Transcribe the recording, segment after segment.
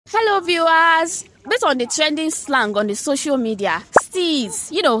Hello viewers, based on the trending slang on the social media, Steeze,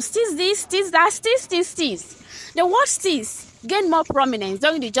 Steeze this, Steeze that, Steeze. The word Steeze gained more prominence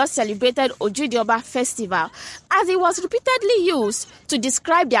during the just celebrated Ojudioba festival as it was repeatedly used to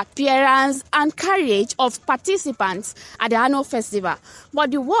describe the appearance and carriage of participants at the annual festival.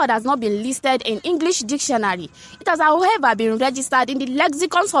 But the word has not been listed in English dictionary. It has, however, been registered in the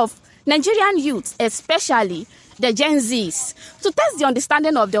lexicons of Nigerian youth, especially the Gen Zs. To test the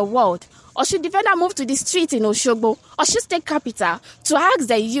understanding of the world, or should defender move to the street in Oshogbo, or should state capital to ask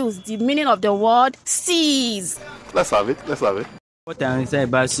the youth the meaning of the word Steeze? Let's have it. What I understand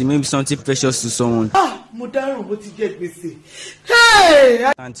about it, maybe something precious to someone. Modern, what you get me say?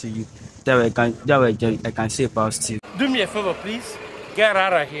 Hey! And to you, that way I can say about Steeze. Do me a favor, please. Get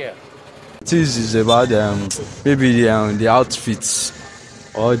out of here. Steeze is about maybe the outfits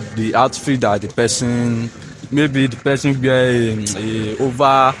or the outfit that the person. Maybe the person wear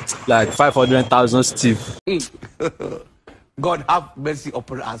over like 500,000 Steve. God have mercy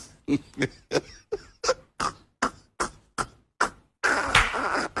upon us.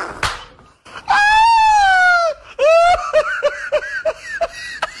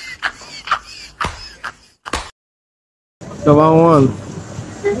 Number one,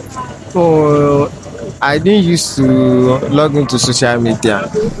 I didn't used to log into social media.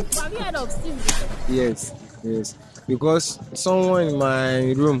 Have you heard of Steeze? Yes, because someone in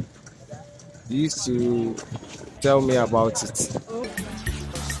my room used to tell me about it.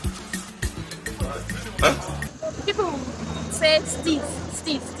 People say Steeze.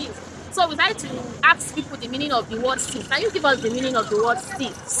 So we like to ask people the meaning of the word Steeze. Can you give us the meaning of the word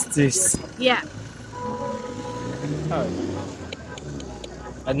Steeze? Steeze. Yeah.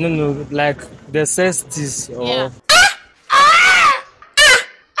 I don't know, like they say Steeze or. Yeah.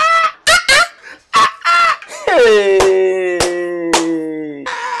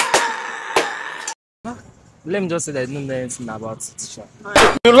 Let me just say that I don't know anything about it.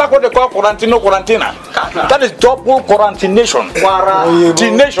 You like what they call quarantina. That is double quarantination.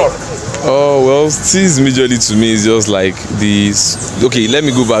 Oh well, Steeze majorly to me is just like the. Okay, let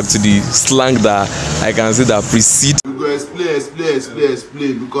me go back to the slang that I can say that precede. We go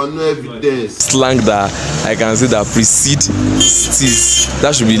explain because no evidence. Slang that I can say that precede Steeze.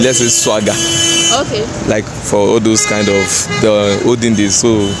 That should be, let's say, swagger. Okay. Like for all those kind of the olden days.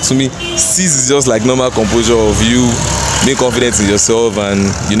 So to me, Steeze is just like normal composure of you being confident in yourself and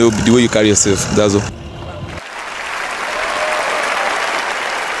the way you carry yourself. That's all.